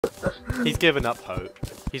He's given up hope.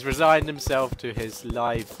 He's resigned himself to his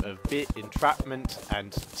life of bit entrapment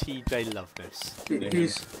and TJ loveness.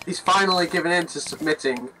 He's finally given in to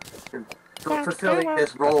submitting and fulfilling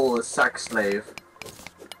his role as sex slave.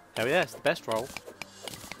 Oh yeah, it's the best role.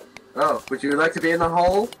 Oh, would you like to be in the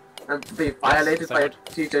hole and be violated by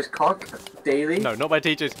TJ's cock daily? No, not by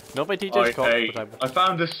TJ's. Not by TJ's cock. Hey, But I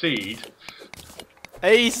found a seed.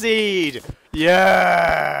 A seed.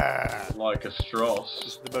 Yeah. Like a Stross.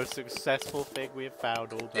 It's the most successful thing we have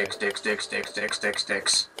found all day.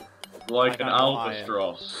 Dicks. Like an iron.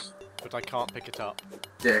 Albatross. But I can't pick it up.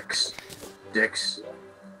 Dicks.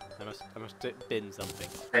 I must bin something.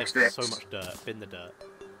 Dicks. There's so much dirt. Bin the dirt.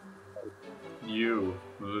 You,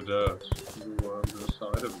 the dirt. You were on the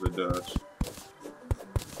side of the dirt.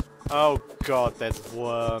 Oh god, there's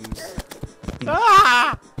worms.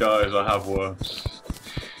 Ah! Guys, I have worms.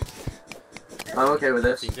 I'm okay with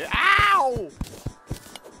this. Ow!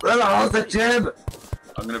 Well, how's the gym?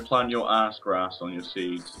 I'm gonna plant your ass grass on your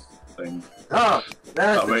seed thing. Oh, there's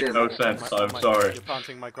That the makes gym. no sense, I'm sorry. You're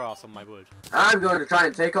planting my grass on my wood. I'm going to try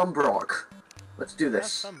and take on Brock. Let's do Have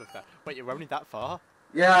this. some of that. Wait, you're only that far?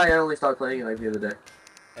 Yeah, I only started playing it like the other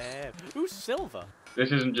day. Ooh, silver.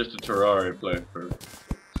 This isn't just a Terraria playthrough.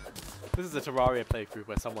 This is a Terraria playthrough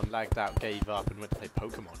where someone lagged out, gave up, and went to play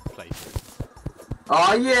Pokemon playthrough.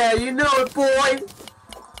 Oh yeah, you know it, boy!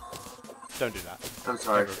 Don't do that. I'm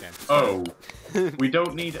sorry. Never again. Oh, we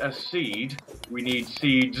don't need a seed, we need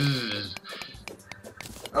seeds.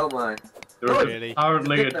 Oh my. There is Really?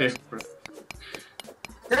 apparently a difference.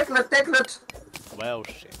 Dicklet! Well,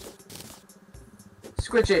 shit.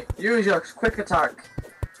 Squidgy, use your quick attack.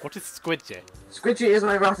 What is Squidgy? Squidgy is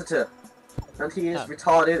my Rattata. And he is Oh.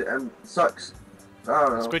 retarded and sucks. I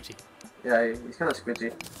don't know. Squidgy. Yeah, he's kind of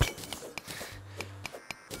squidgy.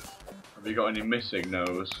 Have you got any missing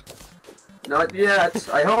nose? Not yet.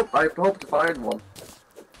 I hope to find one.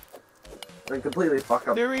 And completely fuck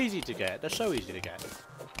up. They're easy to get. They're so easy to get.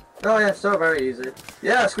 Oh yeah, so very easy.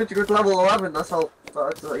 Yeah, Squidgy Good level 11, that's all.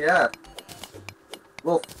 Yeah.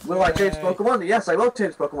 Well, will I change Pokemon? Yes, I will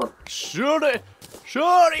change Pokemon. Shuriken!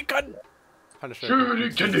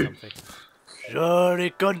 Shuriken!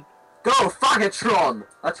 Shuriken! Go, Fagatron!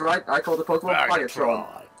 That's right, I call the Pokemon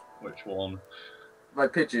Fagatron. Which one? My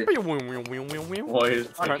Pidgey. Why is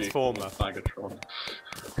Transformer. Fagatron?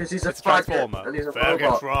 Because he's a It's faggot, Transformer. and he's a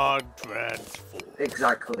robot. Fagatron transform.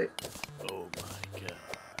 Exactly. Oh my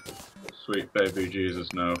god. Sweet baby Jesus,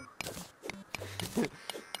 no.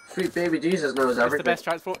 Sweet baby Jesus knows It's the everything. best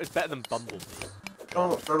transform. It's better than Bumblebee.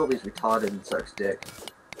 Oh, Bumblebee's retarded and sucks dick.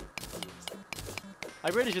 I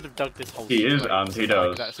really should have dug this whole He is, straight and he so that I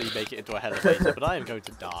does. could actually make it into a elevator, but I am going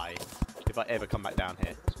to die if I ever come back down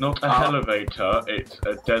here. It's not a elevator, it's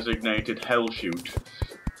a designated hell chute.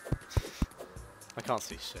 I can't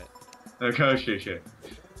see shit. Okay, shit.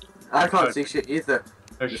 I can't see shit either.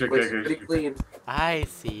 This place is pretty clean. I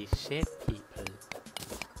see shit, people.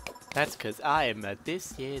 That's because I am at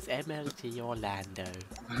this year's MLT Orlando.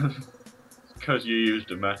 Because you used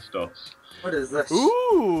Domestos. What is this?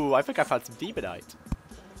 Ooh, I think I found some Demonite.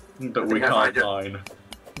 That we can't mine.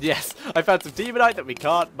 Yes, I found some Demonite that we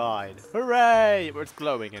can't mine. Hooray! Well, it's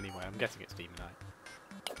glowing anyway. I'm guessing it's Demonite.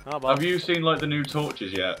 Oh, well. Have you seen like the new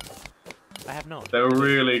torches yet? I have not. They're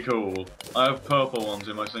really cool. I have purple ones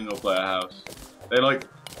in my single player house.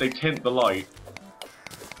 They tint the light.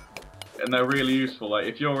 And they're really useful. Like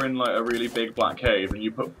if you're in like a really big black cave and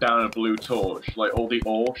you put down a blue torch, like all the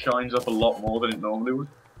ore shines up a lot more than it normally would.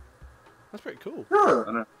 That's pretty cool. Huh.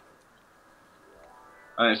 I know.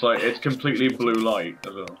 And it's like it's completely blue light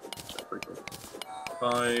as well. It's pretty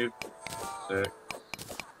cool. 5, 6.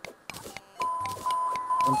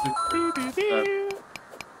 1, 2, 3.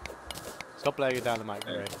 Stop laying it down the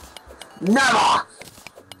microwave. Never!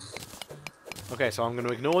 Okay, so I'm going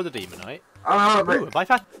to ignore the Demonite. Oh, Ooh,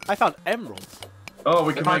 I found emeralds. Oh,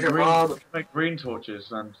 we can Find make green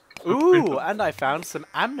torches and. Ooh, and I found some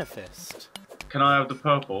amethyst. Can I have the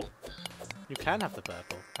purple? You can have the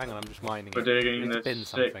purple. Hang on, I'm just mining We're it. digging Let's bin this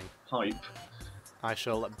sick something. pipe. I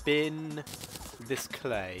shall bin this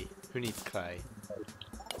clay. Who needs clay?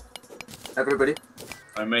 Everybody.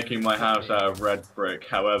 I'm making my house out of red brick,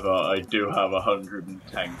 however, I do have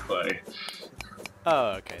 110 clay.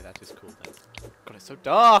 Oh, okay, that is cool then. God, it's so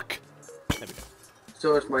dark! There we go.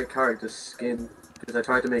 So is my character's skin, because I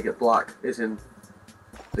tried to make it black, is in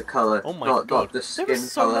the colour, Oh my not god, the skin there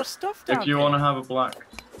was so colour. much stuff down If you here. want to have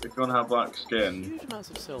black skin, Huge amounts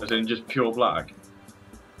of silver. as in just pure black,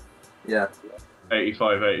 Yeah.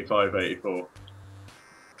 85, 85, 84.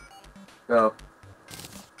 So,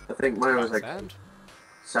 I think mine was like Sand?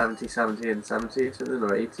 70, 70 and 70, something,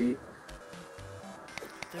 or 80.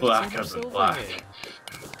 There's Blacker so than much silver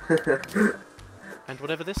black. here. And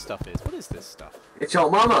whatever this stuff is. What is this stuff? It's your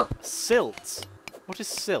mama. Silt. What is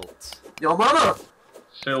silt? Your mama.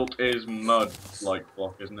 Silt is mud-like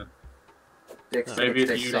block, isn't it? Dicks, Maybe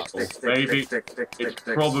dicks, it's dicks, useful. dicks, dicks, Maybe dicks, dicks, dicks, it's dicks,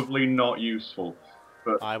 dicks. probably not useful,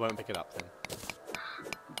 I won't pick it up then.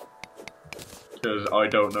 because I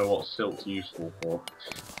don't know what silt's useful for.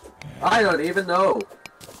 I don't even know.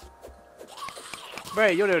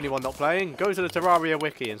 Ray, you're the only one not playing. Go to the Terraria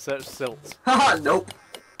wiki and search silt. Haha, nope.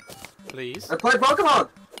 Please. I play Pokemon.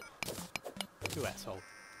 You asshole.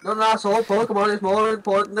 Not an asshole. Pokemon is more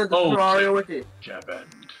important than the Oh, Terraria wiki. Jabend.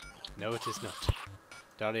 No, it is not.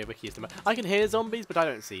 Terraria wiki is the I can hear zombies, but I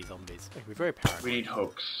don't see zombies. I can be very paranoid. We need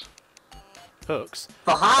hooks. Hooks.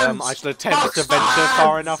 For hands. I should attempt Hooks to for venture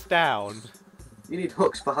far hands! enough down. You need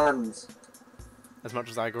hooks for hands. As much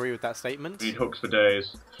as I agree with that statement. We need hooks for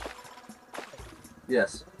days.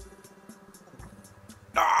 Yes.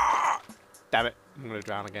 Ah! Damn it. I'm gonna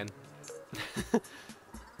drown again.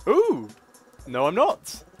 Ooh! No, I'm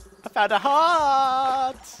not. I found a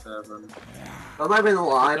heart! 7. That might have been the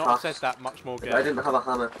one I I've not said passed. that much more good. I didn't have a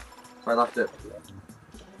hammer, so I left it.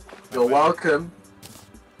 You're welcome.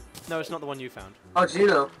 No, it's not the one you found. How do you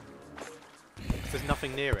know? There's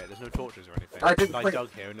nothing near it. There's no torches or anything. I didn't play-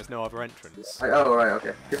 dug here and there's no other entrance. Oh, right,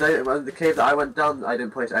 okay. Because the cave that I went down, I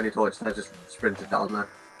didn't place any torches, I just sprinted down there.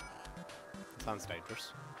 Sounds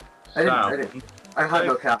dangerous. I had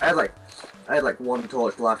no cap. I had like one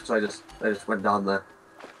torch left, so I just went down there.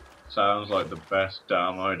 Sounds like the best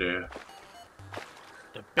damn idea.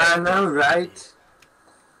 I know, right?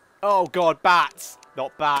 Oh god, bats!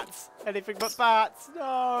 Not bats. Anything but bats.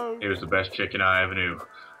 No. It was the best chicken I ever knew.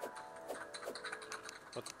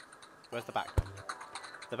 Where's the bat gone?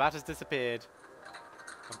 The bat has disappeared.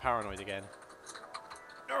 I'm paranoid again.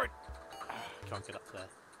 No. Can't get up there.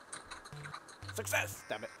 Success!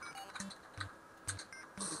 Damn it.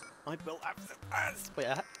 I built success. Wait,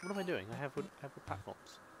 what am I doing? I have wood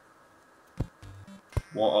platforms.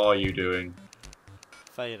 What are you doing?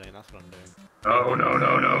 Failing, that's what I'm doing. Oh, no,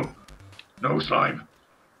 no, no. No slime.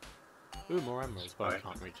 Ooh, more emeralds, but I Right.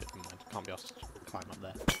 can't reach it. Never mind. Can't be asked to climb up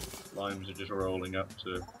there. Slimes are just rolling up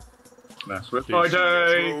to mess with my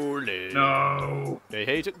day. No. They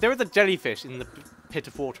hate it. There is a jellyfish in the pit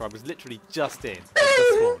of water I was literally just in.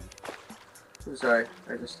 Just spawned. I'm sorry.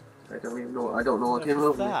 I don't even know. I don't know what came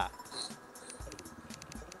What was over me. that?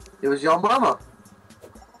 It was your mama.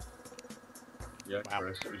 Yeah, Wow.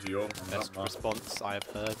 Chris, it was your Best mum. response I have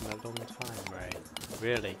heard in a long time, Ray.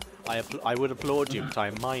 Really. I would applaud you, but I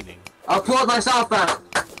am mining. I'll applaud myself now.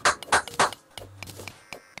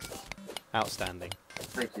 Outstanding.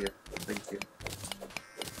 Thank you. Thank you.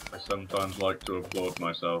 I sometimes like to applaud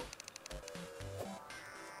myself.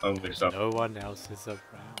 Only some. No one else is around.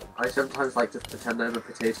 I sometimes like to pretend I'm a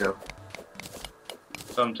potato.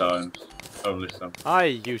 Sometimes. Only some. I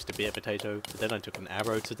used to be a potato, but then I took an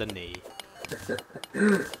arrow to the knee.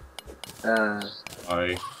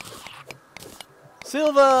 I.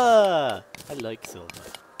 Silver! I like silver.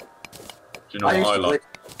 Do you know what used I to like?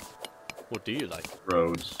 What do you like?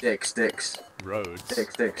 Roads. Sticks. Roads.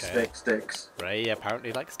 Sticks. Ray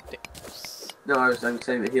apparently likes sticks. No, I'm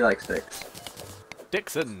saying that he likes sticks.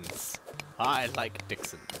 Dixons. I like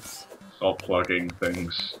Dixons. Stop plugging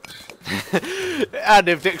things. And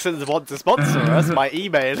if Dixons want to sponsor us, my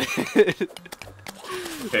email is...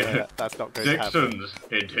 that's not going to happen. Dixons.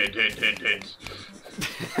 Hint, hint, hint, hint, hint.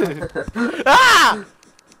 Ah!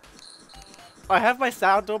 I have my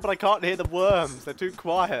sound on, but I can't hear the worms. They're too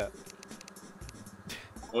quiet.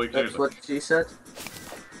 All you can do That's is what she said.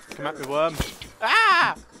 Come at me, worm.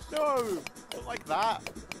 Ah! No! Not like that.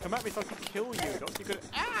 Come at me so I can kill you. Not so you could.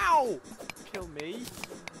 Ow! Kill me.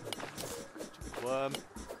 Stupid worm.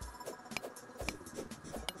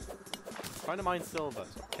 Trying to mine silver.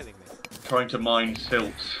 Stop killing me. trying to mine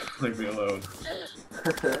silt. Leave me alone.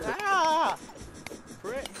 Ah!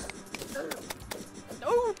 Frick.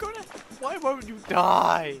 No, Connor! Why won't you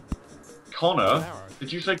die? Connor?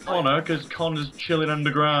 Did you say Connor? Because Connor's chilling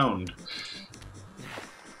underground.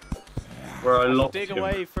 Where I lost Dig him.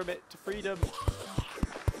 away from it to freedom.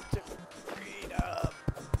 To freedom.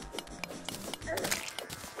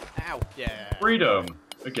 Ow! Yeah. Freedom!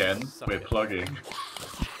 Again, Suck we're it. plugging.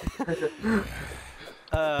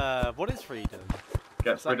 What is freedom?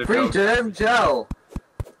 Get like rid of those- Freedom gel.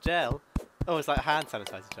 Gel? Oh, it's like hand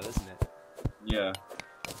sanitizer gel, isn't it? Yeah.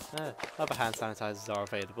 Other hand sanitizers are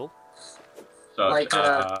available. Such Like,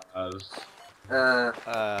 as...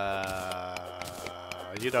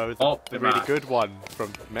 You know, the Optimax. really good one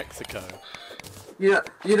from Mexico. You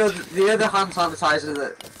know the other hand sanitizer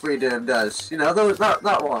that Freedom does. You know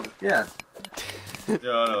that one. Yeah.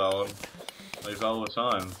 Yeah, I know that one. I use that all the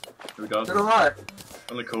time. Who Don't know doesn't? why.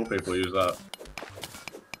 Only cool people use that.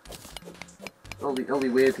 Only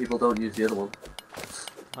weird people don't use the other one.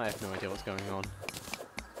 I have no idea what's going on.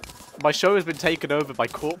 My show has been taken over by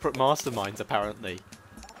corporate masterminds, apparently.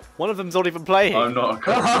 One of them's not even playing. I'm not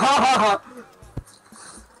a cool.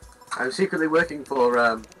 I'm secretly working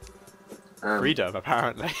for, Freedom,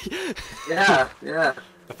 apparently. Yeah, yeah.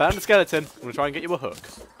 I found a skeleton. I'm gonna try and get you a hook.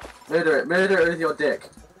 Murder it with your dick.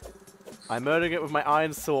 I'm murdering it with my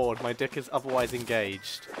iron sword. My dick is otherwise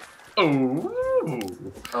engaged. Ooh.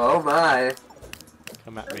 Oh my.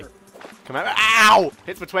 Come at me. Come at me. Ow!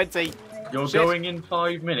 Hits for 20. You're Shit. going in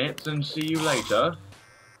 5 minutes and see you later?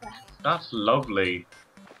 That's lovely.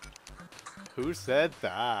 Who said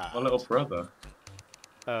that? My little brother.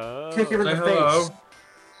 Oh. Kick him in Say the hello. face.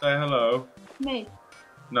 Say hello. Me.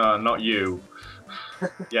 No, not you.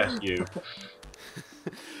 Yes, you.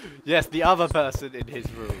 Yes, the other person in his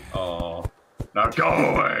room. Oh. Now go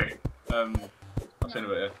away! I'll see you in a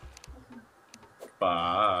bit.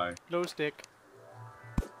 Bye. Glow stick.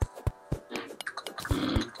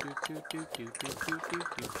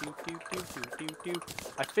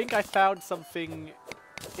 I think I found something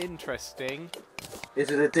interesting. Is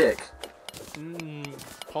it a dick?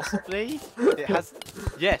 Possibly. It has.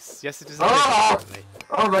 Yes, it is. A dick, Oh! apparently.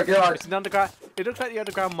 Oh my god. It's an underground. It looks like the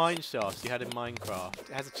underground mine shafts you had in Minecraft.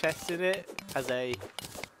 It has a chest in it. Has a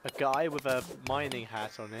guy with a mining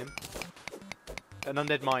hat on him. An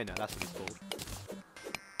undead miner. That's what he's called.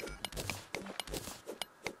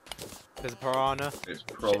 There's a piranha. It's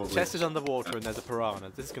probably Chest is underwater and there's a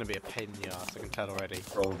piranha. This is going to be a pain in the ass, I can tell already.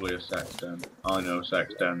 probably a sex den. I know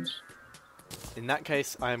sex dens. In that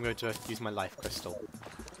case, I am going to use my life crystal.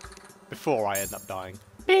 Before I end up dying.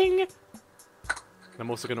 Bing! And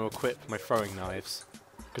I'm also going to equip my throwing knives.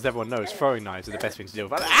 Because everyone knows throwing knives are the best thing to deal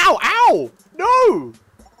with. Ow! Ow! No!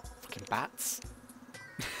 Fucking bats.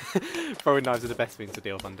 Throwing knives are the best thing to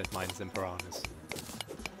deal with undead mines and piranhas.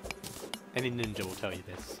 Any ninja will tell you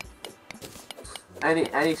this.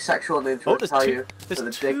 Any sexual ninja Oh, will tell you that the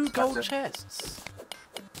there's dick's 2 gold better. chests.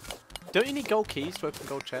 Don't you need gold keys to open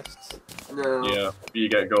gold chests? No. Yeah, you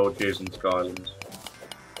get gold keys in Skylands.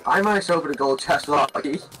 I managed to open a gold chest without a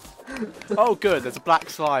key. Oh good, there's a black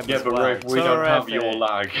slime Yeah, as but well. Rick, we don't have your Terrific.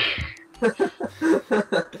 lag.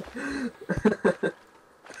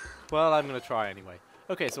 Well, I'm going to try anyway.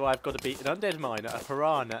 Okay, so I've got to beat an undead miner, a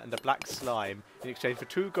piranha, and a black slime in exchange for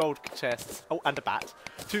 2 gold chests. Oh, and a bat.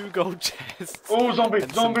 2 gold chests. Oh, zombie!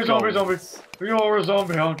 and some Zombie, zombie, zombie! golds. You're a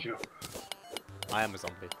zombie, aren't you? I am a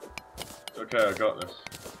zombie. Okay, I got this.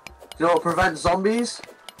 You know what prevents zombies?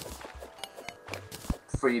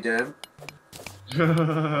 Freedom. I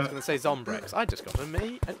was going to say Zombrex. I just got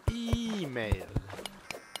an email.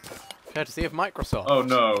 Courtesy of Microsoft. Oh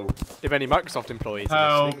no. If any Microsoft employees are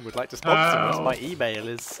Help. listening and would like to sponsor us, Help. my email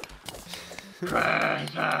is...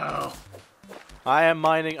 Crash now. I am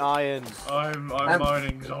mining iron. I'm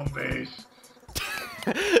mining zombies.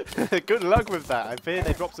 Good luck with that. I fear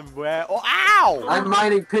they drop some rare... Oh, ow! I'm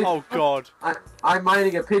mining Oh, God. I'm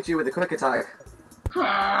mining a Pidgey with a quick attack.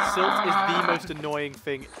 Silt is the most annoying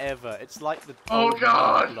thing ever. It's like the Oh, old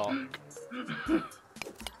God. block.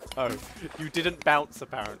 Oh, you didn't bounce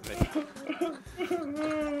apparently.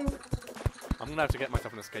 I'm gonna have to get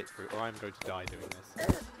myself an escape route, or I'm going to die doing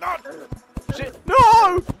this. No! Shit!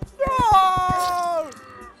 No! No!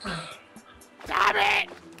 Damn it!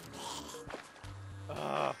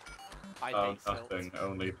 I Oh, hate silt. nothing,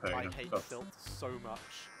 only pain. I hate silt so much.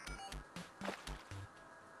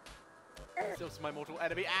 Silt's my mortal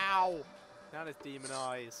enemy. Ow! Now there's demon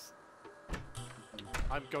eyes.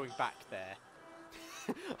 I'm going back there.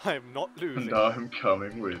 I am not losing. And I'm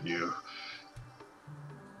coming with you.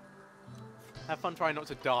 Have fun trying not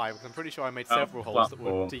to die, because I'm pretty sure I made several holes that were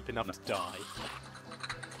platform. deep enough to die.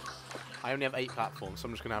 I only have 8 platforms, so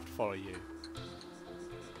I'm just going to have to follow you.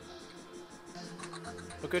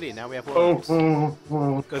 Oh goody, now we have worms.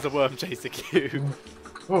 Oh. There's a worm chasing you.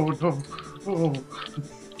 Oh no. Oh.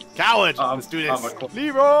 Coward! Let's do I'm this. a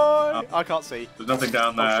Leroy! I can't see. There's nothing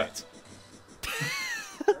down Oh there. shit.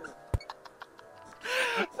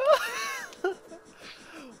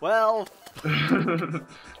 Well, that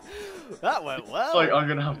went well. It's like I'm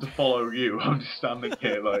gonna have to follow you. I'm just standing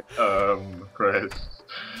here like, Chris.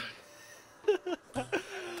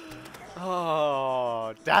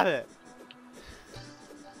 Oh, damn it.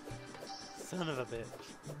 Son of a bitch.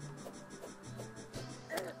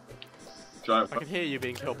 Giant I can hear you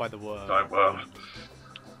being killed by the worm. Giant worm.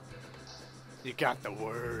 You got the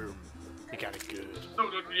worm. You got it good.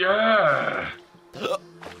 Yeah!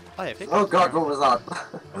 I have hiccups. Oh god, what was that?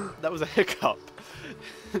 That was a hiccup.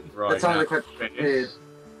 Right, That's only now, quite finish. weird.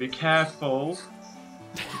 Be careful.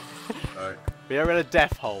 Right. We are in a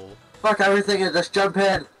death hole. Fuck everything and just jump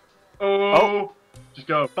in. Oh! Just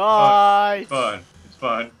go. Bye! It's fine. It's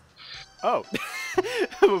fine. Oh.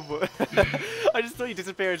 I just saw you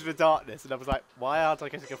disappear into the darkness and I was like, why aren't I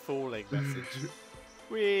getting a falling message?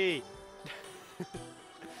 Whee!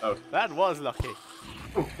 Oh. That was lucky.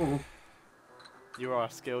 You are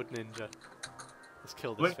a skilled ninja. Let's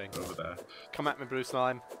kill this thing. Over there. Come at me, blue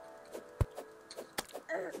slime.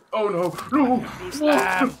 Oh no! No! Blue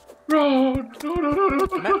slime! Run! No! No! No! No!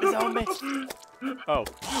 Come at me, zombie! Oh.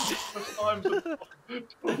 The slime's at the bottom.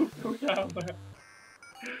 Don't go down there.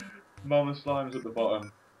 Mama slime's at the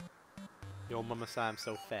bottom. Your Mama Sam's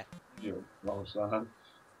so fair. You Mama slime.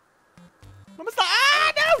 Mama Slime!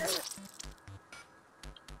 Ah, no!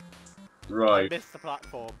 I Right. missed the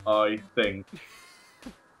platform. I think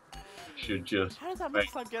should just How does that Mama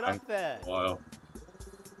Slime get up there? a while.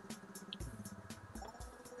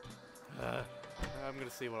 I'm gonna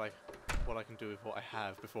see what I can do with what I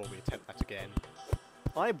have before we attempt that again.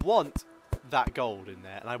 I want that gold in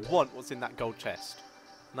there, and I want what's in that gold chest.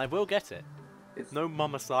 And I will get it. No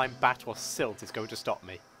Mama Slime, bat or silt is going to stop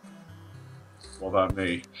me. What about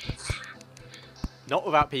me? Not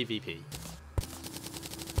without PvP.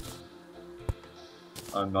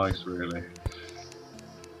 I'm nice, really.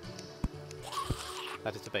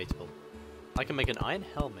 That is debatable. I can make an iron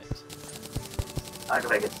helmet. I can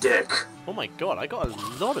make a dick. Oh my god, I got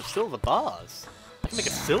a lot of silver bars. I can make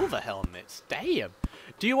a silver helmet. Damn.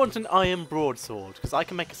 Do you want an iron broadsword? Because I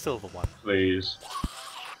can make a silver one. Please.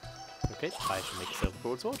 Okay, I shall make a silver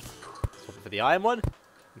broadsword. Swap it for the iron one.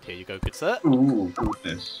 And here you go, good sir. Ooh,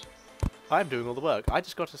 goodness. I'm doing all the work. I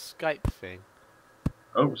just got a Skype thing.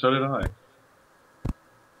 Oh, so did I.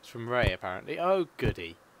 It's from Ray, apparently. Oh,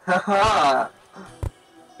 goody. Haha.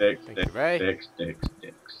 Dicks, Thank you, dicks, Ray. dicks, dicks,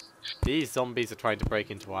 dicks. These zombies are trying to break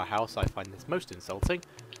into our house. I find this most insulting.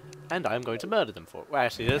 And I am going to murder them for it. Well,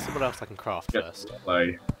 actually, there's someone else I can craft Get first.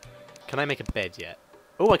 play. Can I make a bed yet?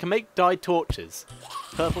 Oh, I can make dyed torches.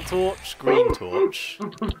 Purple torch, green torch.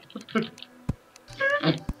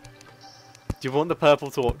 Do you want the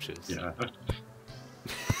purple torches? Yeah.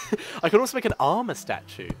 I can also make an armor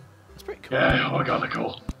statue. That's pretty cool. Yeah, oh my god, they're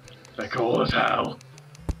cool. They're cool as hell.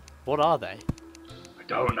 What are they? I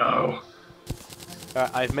don't know.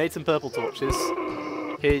 Alright, I've made some purple torches.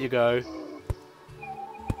 Here you go.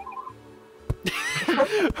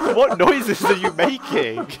 What noises are you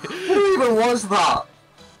making? What even was that?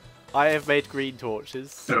 I have made green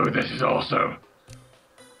torches. Dude, this is awesome.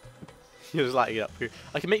 You're just lighting it up.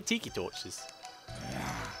 I can make tiki torches.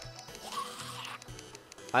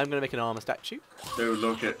 I'm going to make an armor statue. Dude,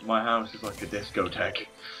 look at my house is like a discotheque.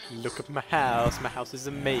 Look at my house. My house is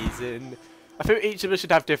amazing. I think each of us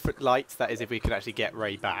should have different lights. That is, if we can actually get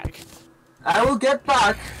Ray back. I will get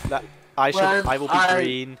back. That I shall. When I will be I-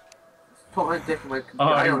 green. Put my dick in my computer.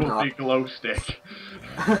 I don't will know. be glow stick.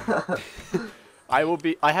 I will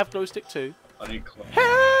be. I have glow stick too. I need claw.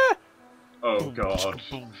 Ah! Oh god.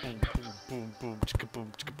 Boom, boom, boom, boom, boom, chicka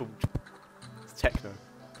boom, chicka boom. It's techno.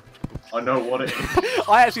 I know what it is.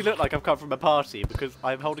 I actually look like I've come from a party because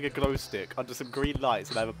I'm holding a glow stick under some green lights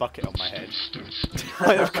and I have a bucket on my head.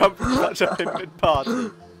 I have come from such a pimpin'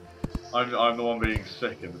 party. I'm the one being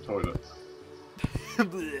sick in the toilet.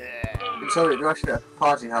 So the rest of the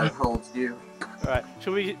party holds you. Alright,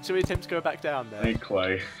 shall we attempt to go back down I there? need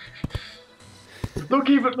clay. look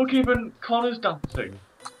even Connor's dancing.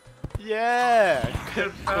 Yeah!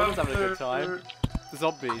 Connor's having a good time. The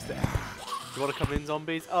zombies. You want to come in,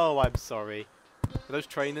 zombies? Oh, I'm sorry. Are those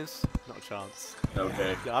trainers? Not a chance.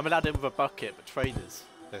 Okay. Yeah, I'm allowed in with a bucket, but trainers.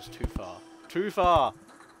 That's too far. Too far!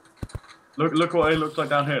 Look what it looks like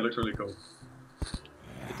down here. It looks really cool.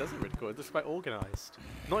 It doesn't really cool. It looks quite organised.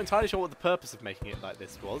 Not entirely sure what the purpose of making it like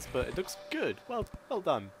this was, but it looks good. Well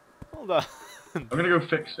done. Well done. I'm gonna go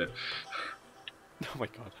fix it. Oh my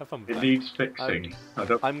god, have fun with It that. needs fixing.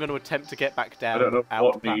 I'm going to attempt to get back down I don't know out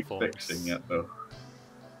what of needs platforms. fixing yet though.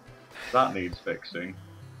 That needs fixing.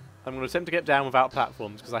 I'm going to attempt to get down without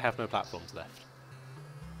platforms because I have no platforms left.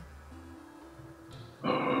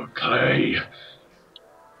 Oh, clay!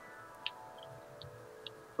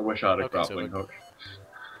 I wish I had a Okay, grappling so hook.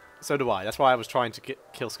 So do I. That's why I was trying to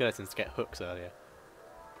kill skeletons to get hooks earlier.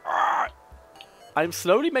 I'm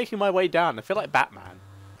slowly making my way down. I feel like Batman.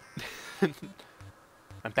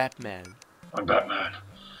 I'm Batman. I'm Batman.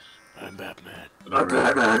 I'm Batman. I'm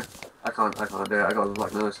Batman. I can't do it. I got a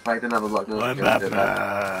black nose. If I didn't have a black nose, I'm I couldn't do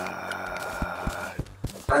that.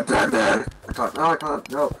 Batman. I'm Batman. I can't. No, I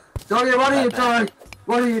can't. No. Doggy, what are you doing?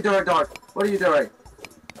 What are you doing, dog? What are you doing?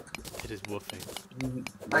 It It is woofing.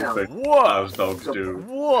 I know. Woof! As dogs do.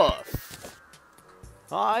 Woof!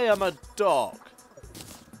 I am a dog.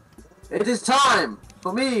 It is time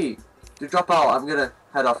for me to drop out. I'm gonna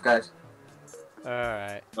head off, guys.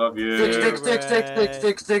 Alright. Love you.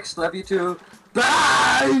 Sticks. Love you too.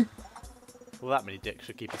 Bye! Well, that many dicks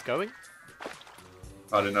should keep us going.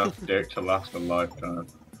 Had enough dick to last a lifetime.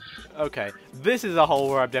 Okay, this is a hole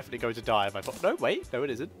where I'm definitely going to die if I put... No, wait, no it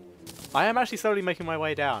isn't. I am actually slowly making my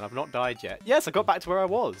way down. I've not died yet. Yes, I got back to where I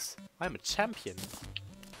was. I am a champion.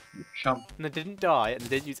 Champ. And I didn't die and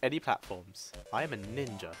didn't use any platforms. I am a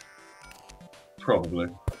ninja. Probably.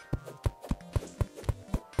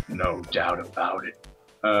 No doubt about it.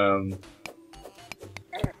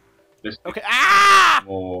 This Okay, ah!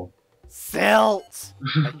 more Silt!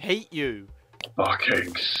 I hate you.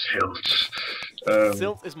 fucking silt.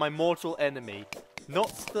 Silt is my mortal enemy.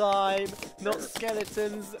 Not slime, not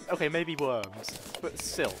skeletons, okay, maybe worms, but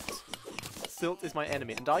silt. Silt is my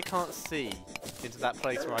enemy, and I can't see into that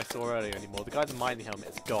place where I saw earlier anymore. The guy with the mining helmet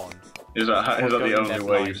is gone. Is that the going only in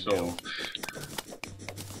way you blind saw? now.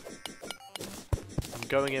 I'm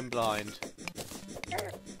going in blind.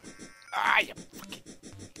 Ah, you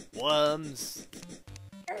fucking worms!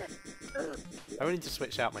 I really need to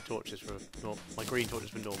switch out my torches for my green torches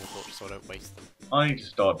for normal torches so I don't waste them. I need to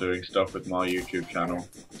start doing stuff with my YouTube channel.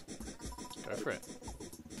 Go for it.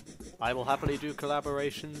 I will happily do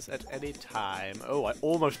collaborations at any time. Oh, I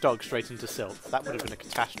almost dug straight into silt. That would have been a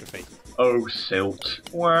catastrophe. Oh, silt.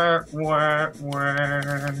 Wah, wah,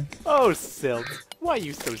 wah. Oh, silt. Why are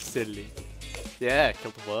you so silly? Yeah,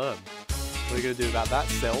 killed the worm. What are you going to do about that,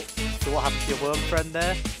 silt? So what happened to your worm friend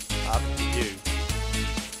there? Up to you.